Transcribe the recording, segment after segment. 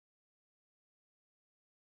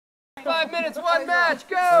5 minutes, one match,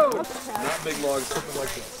 go! Not big logs, something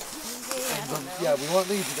like this. Yeah, we want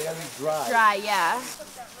these, but they gotta be dry. Dry, yeah.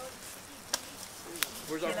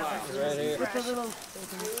 Where's our pile? Right here.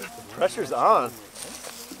 Pressure's on.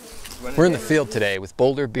 We're in the field today with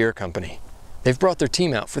Boulder Beer Company. They've brought their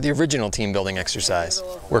team out for the original team building exercise,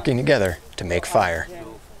 working together to make fire.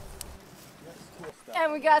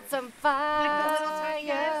 And we got some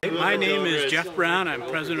fire. My name is Jeff Brown. I'm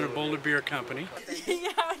president of Boulder Beer Company. Yeah,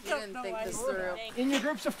 I didn't think this through. In your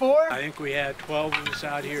groups of 4? I think we had 12 of us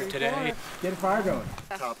out here today. Get a fire going.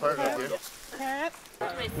 Top part right here.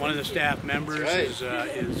 One of the staff members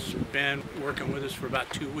has been working with us for about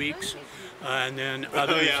 2 weeks, and then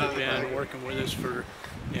others have been working with us for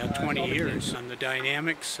 20 years. And the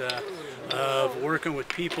dynamics of working with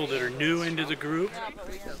people that are new into the group.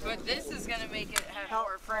 But this is going to make it have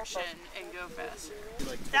more friction and go faster.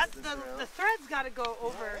 That's the thread's got to go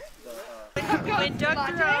over. When Doug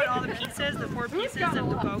threw out all the pieces, the 4 pieces of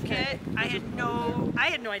the bow kit, I had no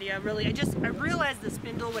idea really. I realized the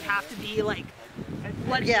spindle would have to be like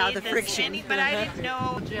what made the friction, but I didn't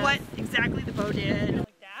know what exactly the bow did.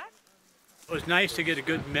 It was nice to get a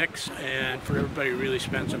good mix and for everybody to really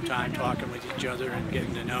spend some time talking with each other and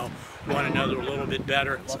getting to know one another a little bit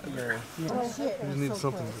better. You need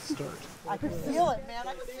something to start. I could feel it, man.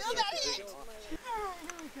 I could feel that heat.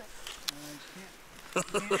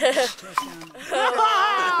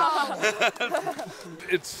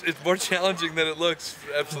 It's more challenging than it looks,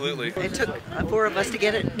 absolutely. It took 4 of us to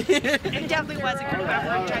get it. It definitely was a group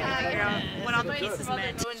effort trying to figure out what all the pieces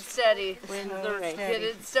meant. Wind steady. Get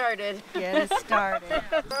it started. Get it started.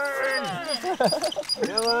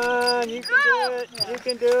 Come on, you can do it. You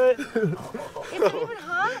can do it. Is it even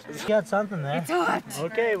hot? It's got something there. It's hot.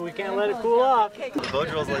 Okay, we can't let it cool off. The bow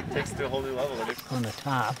drills takes it to a whole new level. On the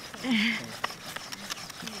top.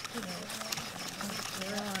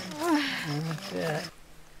 That's it.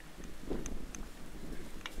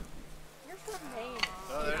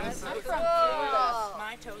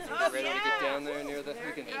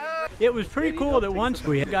 It was pretty cool that once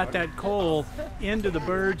we got that coal into the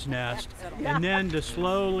bird's nest, and then to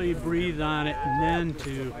slowly breathe on it, and then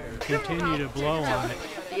to continue to blow on it.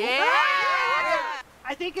 Yeah!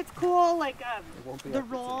 I think it's cool, like the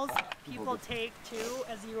roles people take too,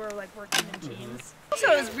 as you are like working in teams.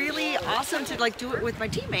 Also, it was really awesome to do it with my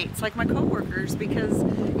teammates, like my coworkers, because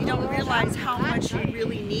you don't realize how much you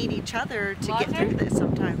really need each other to get through this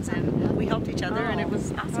sometimes, and we helped each other, and it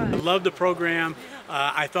was awesome. I loved the program.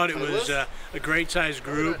 I thought it was a great sized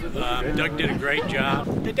group. Doug did a great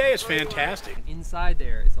job. The day is fantastic. Inside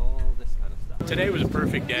there is all this kind of stuff. Today was a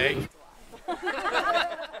perfect day.